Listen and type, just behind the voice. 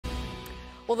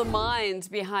Well, the minds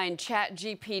behind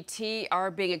ChatGPT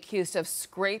are being accused of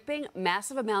scraping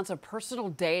massive amounts of personal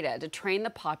data to train the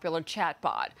popular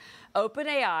chatbot.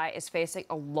 OpenAI is facing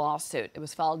a lawsuit. It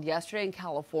was filed yesterday in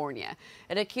California.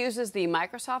 It accuses the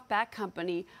Microsoft-backed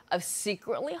company of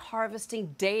secretly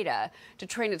harvesting data to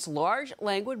train its large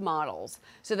language models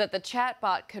so that the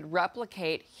chatbot could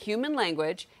replicate human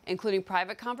language, including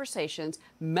private conversations,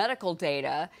 medical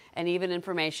data, and even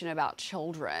information about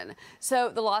children. So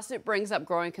the lawsuit brings up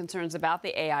growing concerns about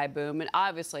the AI boom and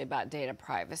obviously about data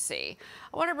privacy.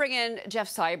 I want to bring in Jeff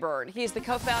Seibert. He's the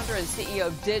co-founder and CEO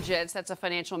of Digits. That's a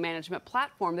financial management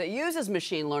platform that uses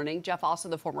machine learning. Jeff, also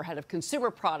the former head of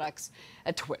consumer products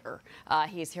at Twitter.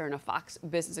 He's here in a Fox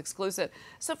Business exclusive.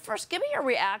 So first, give me your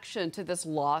reaction to this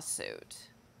lawsuit.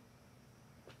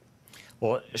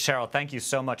 Well, Cheryl, thank you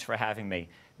so much for having me.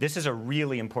 This is a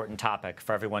really important topic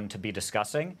for everyone to be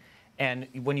discussing. And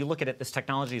when you look at it, this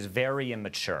technology is very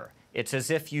immature. It's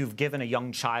as if you've given a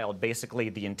young child basically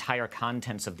the entire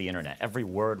contents of the internet, every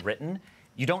word written.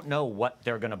 You don't know what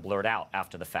they're going to blurt out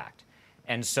after the fact.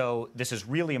 And so this is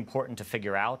really important to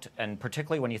figure out. And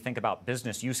particularly when you think about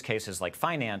business use cases like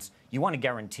finance, you want to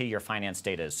guarantee your finance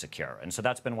data is secure. And so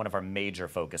that's been one of our major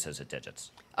focuses at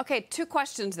Digits. Okay, two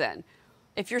questions then.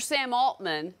 If you're Sam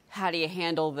Altman, how do you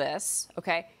handle this?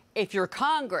 Okay. If you're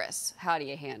Congress, how do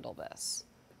you handle this?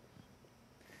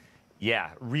 Yeah,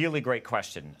 really great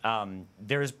question.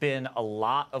 There's been a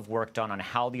lot of work done on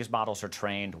how these models are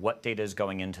trained, what data is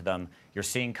going into them. You're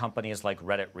seeing companies like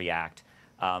Reddit react.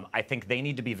 I think they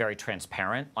need to be very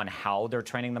transparent on how they're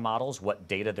training the models, what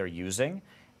data they're using,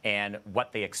 and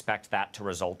what they expect that to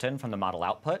result in from the model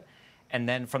output. And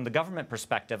then from the government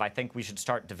perspective, I think we should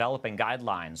start developing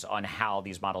guidelines on how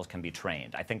these models can be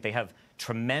trained. I think they have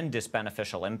tremendous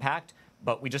beneficial impact,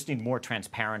 but we just need more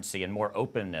transparency and more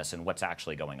openness in what's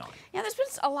actually going on. Yeah, there's been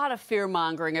a lot of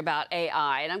fear-mongering about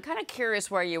AI, and I'm kind of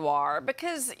curious where you are,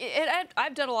 because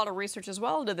I've done a lot of research as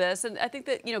well into this, and I think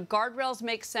that, guardrails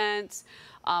make sense.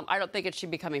 I don't think it should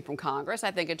be coming from Congress.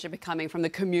 I think it should be coming from the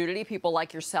community, people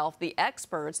like yourself, the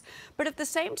experts. But at the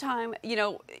same time, you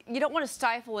don't want to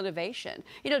stifle innovation.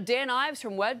 Dan Ives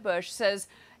from Wedbush says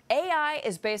AI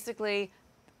is basically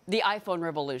the iPhone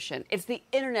revolution. It's the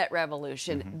internet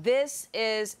revolution. Mm-hmm. This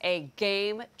is a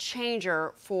game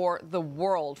changer for the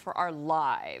world, for our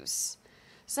lives.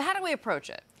 So how do we approach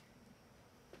it?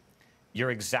 You're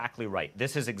exactly right.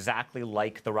 This is exactly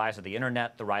like the rise of the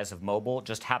internet, the rise of mobile,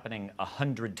 just happening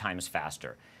 100 times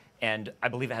faster. And I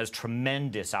believe it has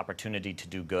tremendous opportunity to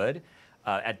do good.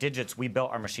 At Digits, we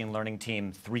built our machine learning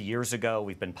team 3 years ago.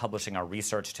 We've been publishing our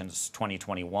research since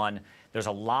 2021. There's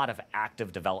a lot of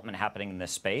active development happening in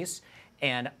this space.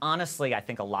 And honestly, I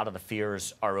think a lot of the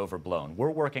fears are overblown. We're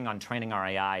working on training our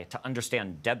AI to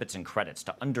understand debits and credits,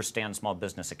 to understand small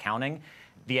business accounting.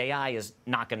 The AI is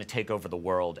not going to take over the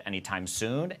world anytime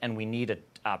soon, and we need an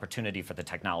opportunity for the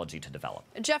technology to develop.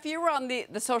 Jeff, you were on the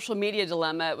social media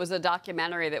dilemma. It was a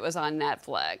documentary that was on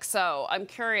Netflix. So I'm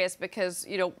curious because,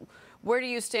 where do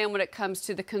you stand when it comes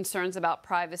to the concerns about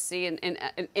privacy and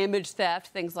image theft,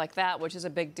 things like that, which is a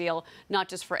big deal, not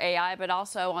just for AI, but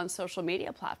also on social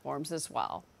media platforms as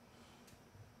well?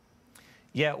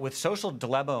 Yeah, with Social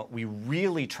Dilemma, we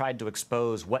really tried to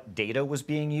expose what data was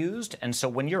being used. And so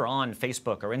when you're on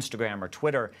Facebook or Instagram or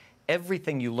Twitter,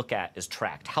 everything you look at is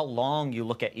tracked. How long you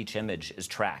look at each image is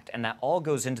tracked. And that all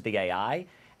goes into the AI.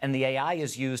 And the AI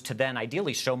is used to then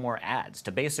ideally show more ads,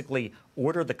 to basically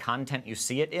order the content you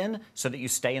see it in so that you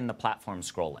stay in the platform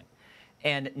scrolling.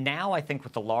 And now I think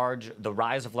with the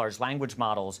rise of large language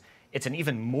models, it's an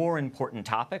even more important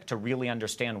topic to really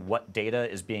understand what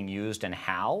data is being used and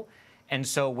how. And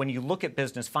so when you look at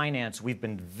business finance, we've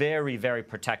been very, very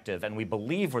protective, and we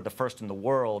believe we're the first in the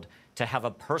world to have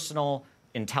a personal,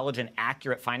 intelligent,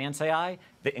 accurate finance AI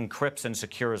that encrypts and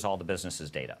secures all the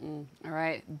business's data. All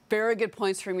right. Very good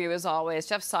points from you, as always.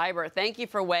 Jeff Seibert, thank you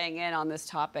for weighing in on this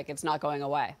topic. It's not going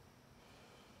away.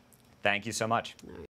 Thank you so much.